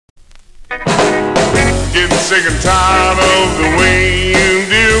Getting sick and tired of the way you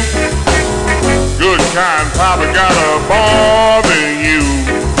do. Good kind Papa gotta bother you.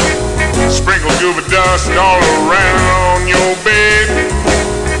 Sprinkle goober dust all around your bed.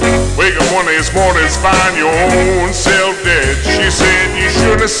 Wake up one of these mornings, find your own self dead. She said you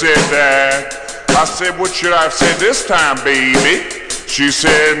shouldn't have said that. I said, what should I have said this time, baby? She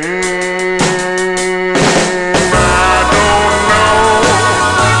said, I don't know.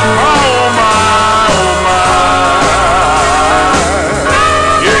 Oh my, oh my.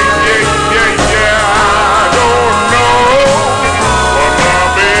 Yeah, yeah, yeah, yeah, I don't know what my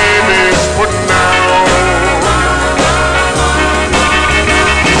baby's putting down.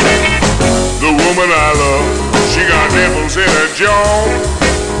 The woman I love, she got nipples in her jaw.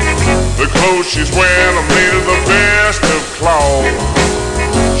 The clothes she's wearing are made of the best of cloth.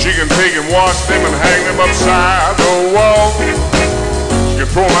 She can take and wash them and hang them upside the wall. She can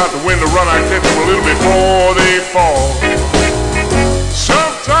throw them out the window, run out, catch them a little before they fall.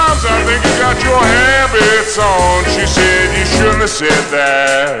 Sometimes I think you got your habits on. She said you shouldn't have said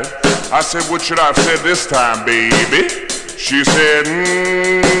that. I said, what should I have said this time, baby? She said,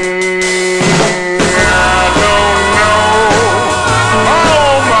 I don't know.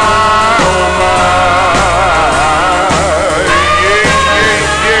 Oh my.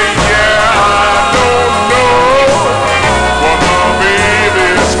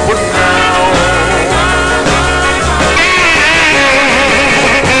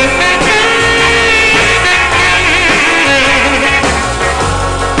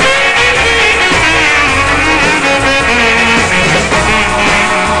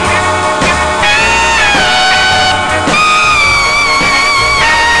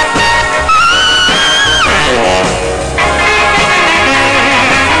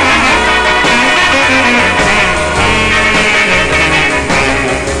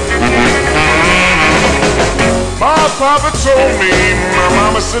 Papa told me, my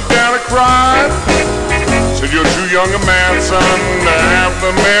mama sat down and cried. Said you're too young a man, son, to have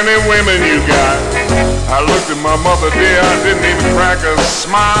the many women you got. I looked at my mother, dear, I didn't even crack a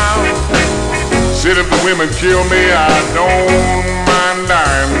smile. Said if the women kill me, I don't mind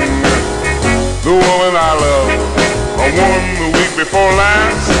dying. The woman I love, a woman the week before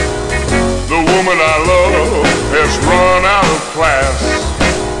last. The woman I love has run out of class.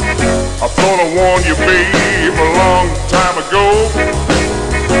 I thought I warned you, babe, a long time ago.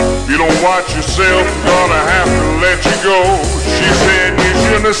 If you don't watch yourself, I'm gonna have to let you go. She said you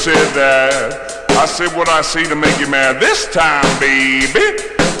shouldn't have said that. I said, what I say to make you mad this time, baby?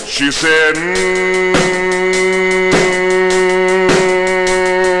 She said,